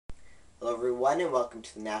Hello everyone and welcome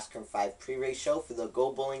to the NASCAR 5 pre-race show for the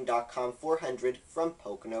GoBowling.com 400 from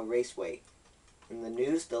Pocono Raceway. In the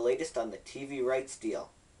news, the latest on the TV rights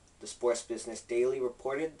deal. The Sports Business Daily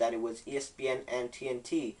reported that it was ESPN and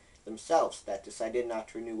TNT themselves that decided not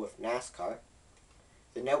to renew with NASCAR.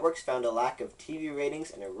 The networks found a lack of TV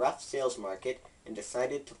ratings and a rough sales market and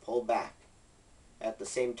decided to pull back. At the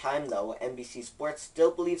same time though, NBC Sports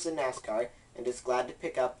still believes in NASCAR and is glad to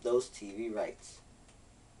pick up those TV rights.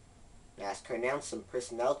 NASCAR announced some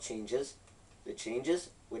personnel changes. The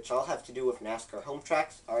changes, which all have to do with NASCAR home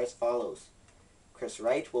tracks, are as follows. Chris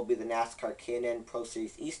Wright will be the NASCAR K&N Pro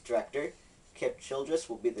Series East Director. Kip Childress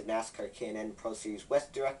will be the NASCAR K&N Pro Series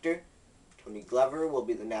West Director. Tony Glover will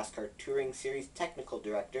be the NASCAR Touring Series Technical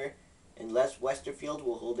Director. And Les Westerfield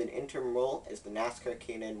will hold an interim role as the NASCAR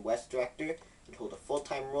K&N West Director and hold a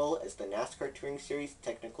full-time role as the NASCAR Touring Series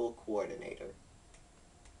Technical Coordinator.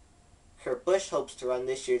 Kurt Busch hopes to run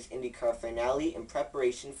this year's IndyCar finale in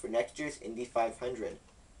preparation for next year's Indy 500.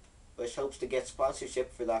 Busch hopes to get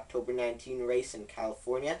sponsorship for the October 19 race in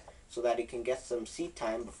California so that he can get some seat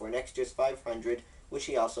time before next year's 500, which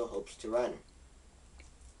he also hopes to run.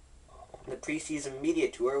 The preseason media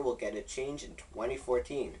tour will get a change in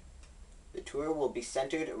 2014. The tour will be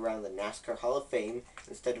centered around the NASCAR Hall of Fame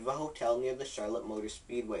instead of a hotel near the Charlotte Motor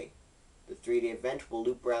Speedway. The 3-day event will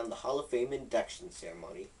loop around the Hall of Fame induction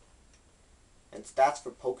ceremony. And stats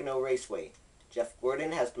for Pocono Raceway. Jeff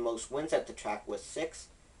Gordon has the most wins at the track with 6.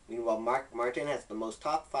 Meanwhile, Mark Martin has the most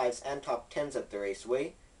top 5s and top 10s at the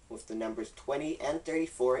raceway, with the numbers 20 and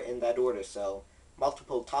 34 in that order, so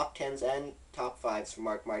multiple top 10s and top 5s for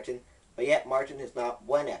Mark Martin, but yet Martin has not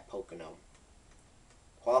won at Pocono.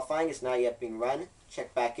 Qualifying is not yet being run.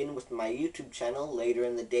 Check back in with my YouTube channel later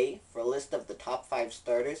in the day for a list of the top 5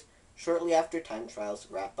 starters shortly after time trials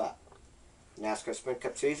wrap up. The NASCAR Sprint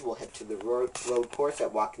Cup Series will head to the road course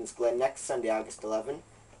at Watkins Glen next Sunday, August 11.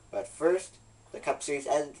 But first, the Cup Series,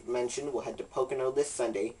 as mentioned, will head to Pocono this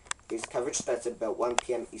Sunday. Race coverage starts at about 1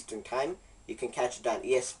 p.m. Eastern Time. You can catch it on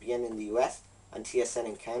ESPN in the U.S., on TSN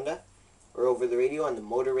in Canada, or over the radio on the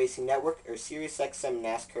Motor Racing Network or SiriusXM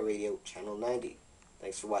NASCAR Radio Channel 90.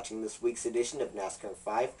 Thanks for watching this week's edition of NASCAR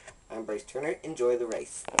 5. I'm Bryce Turner. Enjoy the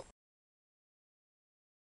race.